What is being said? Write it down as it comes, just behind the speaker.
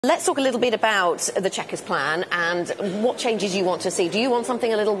Let's talk a little bit about the Chequers plan and what changes you want to see. Do you want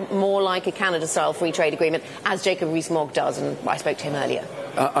something a little more like a Canada-style free trade agreement, as Jacob Rees-Mogg does, and I spoke to him earlier?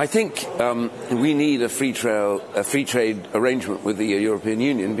 I think we need a free trade arrangement with the European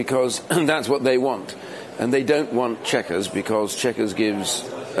Union because that's what they want. And they don't want Chequers because Chequers gives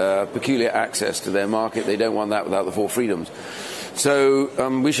peculiar access to their market. They don't want that without the four freedoms.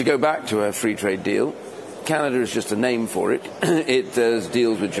 So we should go back to a free trade deal. Canada is just a name for it. It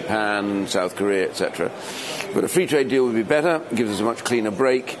deals with Japan, South Korea, etc. But a free trade deal would be better, gives us a much cleaner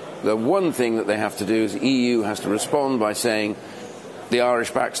break. The one thing that they have to do is the EU has to respond by saying the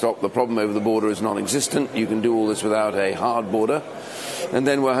Irish backstop, the problem over the border is non-existent. You can do all this without a hard border. And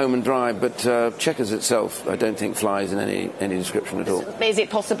then we're home and dry. But Chequers itself, I don't think, flies in any description at all. Is it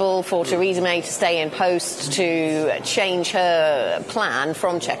possible for Theresa May to stay in post to change her plan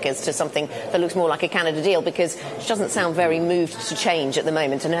from Chequers to something that looks more like a Canada deal? Because she doesn't sound very moved to change at the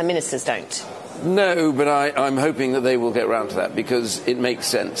moment, and her ministers don't. No, but I'm hoping that they will get round to that because it makes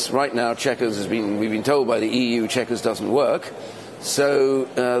sense. Right now, Chequers we've been told by the EU Chequers doesn't work. So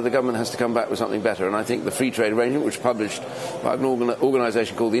the government has to come back with something better. And I think the free trade arrangement, which was published by an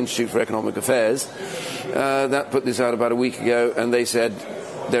organisation called the Institute for Economic Affairs, that put this out about a week ago, and they said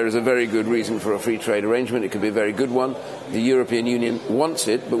there is a very good reason for a free trade arrangement. It could be a very good one. The European Union wants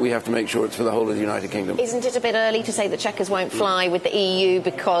it, but we have to make sure it's for the whole of the United Kingdom. Isn't it a bit early to say that Chequers won't fly with the EU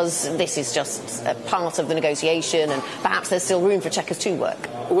because this is just a part of the negotiation and perhaps there's still room for Chequers to work?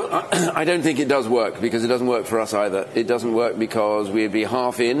 Well, I don't think it does work because it doesn't work for us either. It doesn't work because we'd be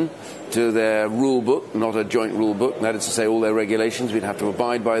half in to their rule book, not a joint rule book. That is to say, all their regulations, we'd have to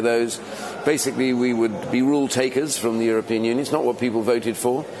abide by those. Basically, we would be rule takers from the European Union. It's not what people voted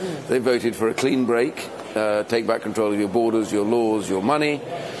for. They voted for a clean break, take back control of your borders, your laws, your money.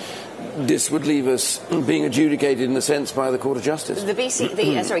 This would leave us being adjudicated in a sense by the Court of Justice.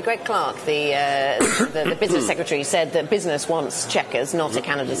 Greg Clark, the business secretary, said that business wants Chequers, not a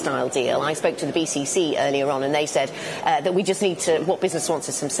Canada-style deal. I spoke to the BCC earlier on, and they said that we just need to. What business wants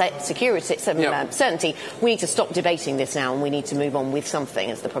is some security, certainty. We need to stop debating this now, and we need to move on with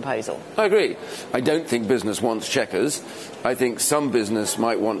something as the proposal. I agree. I don't think business wants Chequers. I think some business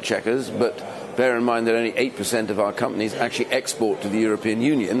might want Chequers, but bear in mind that only 8% of our companies actually export to the European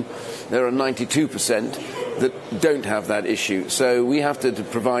Union. There are 92% that don't have that issue. So we have to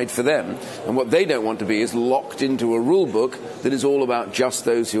provide for them. And what they don't want to be is locked into a rule book that is all about just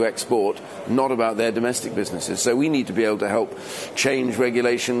those who export, not about their domestic businesses. So we need to be able to help change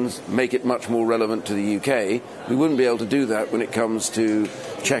regulations, make it much more relevant to the UK. We wouldn't be able to do that when it comes to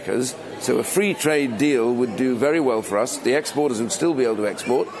Chequers. So a free trade deal would do very well for us. The exporters would still be able to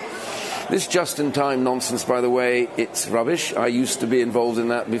export. This just-in-time nonsense, by the way, it's rubbish. I used to be involved in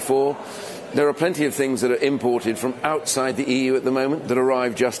that before. There are plenty of things that are imported from outside the EU at the moment that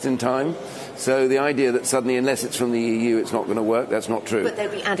arrive just in time. So the idea that suddenly, unless it's from the EU, it's not going to work, that's not true. But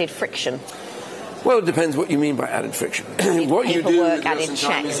there'll be added friction. Well, it depends what you mean by added friction. What you do with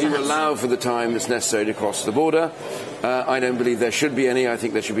just-in-time is you allow for the time that's necessary to cross the border. I don't believe there should be any. I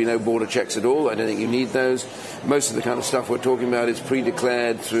think there should be no border checks at all. I don't think you need those. Most of the kind of stuff we're talking about is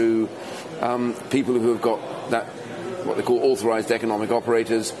pre-declared through people who have got that, what they call authorised economic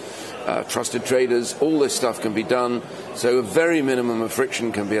operators, trusted traders. All this stuff can be done. So a very minimum of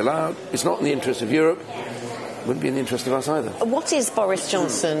friction can be allowed. It's not in the interest of Europe. Wouldn't be in the interest of us either. What is Boris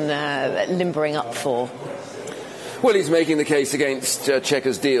Johnson limbering up for? Well, he's making the case against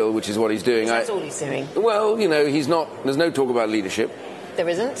Chequers' deal, which is what he's doing. That's all he's doing. Well, he's not. There's no talk about leadership. There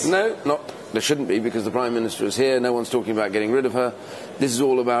isn't? No, there shouldn't be, because the Prime Minister is here. No one's talking about getting rid of her. This is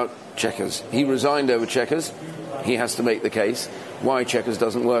all about Chequers. He resigned over Chequers. He has to make the case why Chequers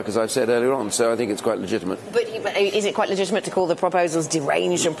doesn't work, as I've said earlier on. So I think it's quite legitimate. But is it quite legitimate to call the proposals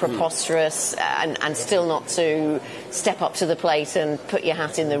deranged and preposterous and still not to step up to the plate and put your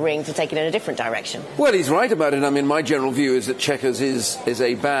hat in the ring to take it in a different direction? Well, he's right about it. I mean, my general view is that Chequers is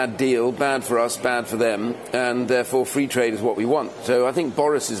a bad deal, bad for us, bad for them, and therefore free trade is what we want. So I think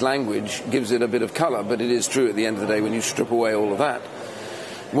Boris's language gives it a bit of colour, but it is true at the end of the day when you strip away all of that.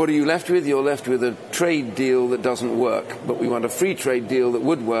 What are you left with? You're left with a trade deal that doesn't work. But we want a free trade deal that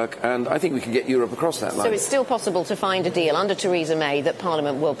would work, and I think we can get Europe across that line. So it's still possible to find a deal under Theresa May that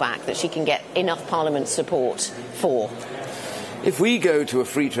Parliament will back, that she can get enough Parliament support for? If we go to a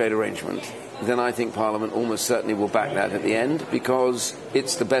free trade arrangement, then I think Parliament almost certainly will back that at the end, because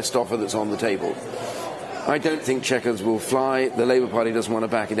it's the best offer that's on the table. I don't think Chequers will fly. The Labour Party doesn't want to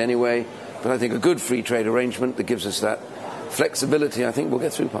back it anyway. But I think a good free trade arrangement that gives us that flexibility, I think, will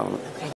get through Parliament.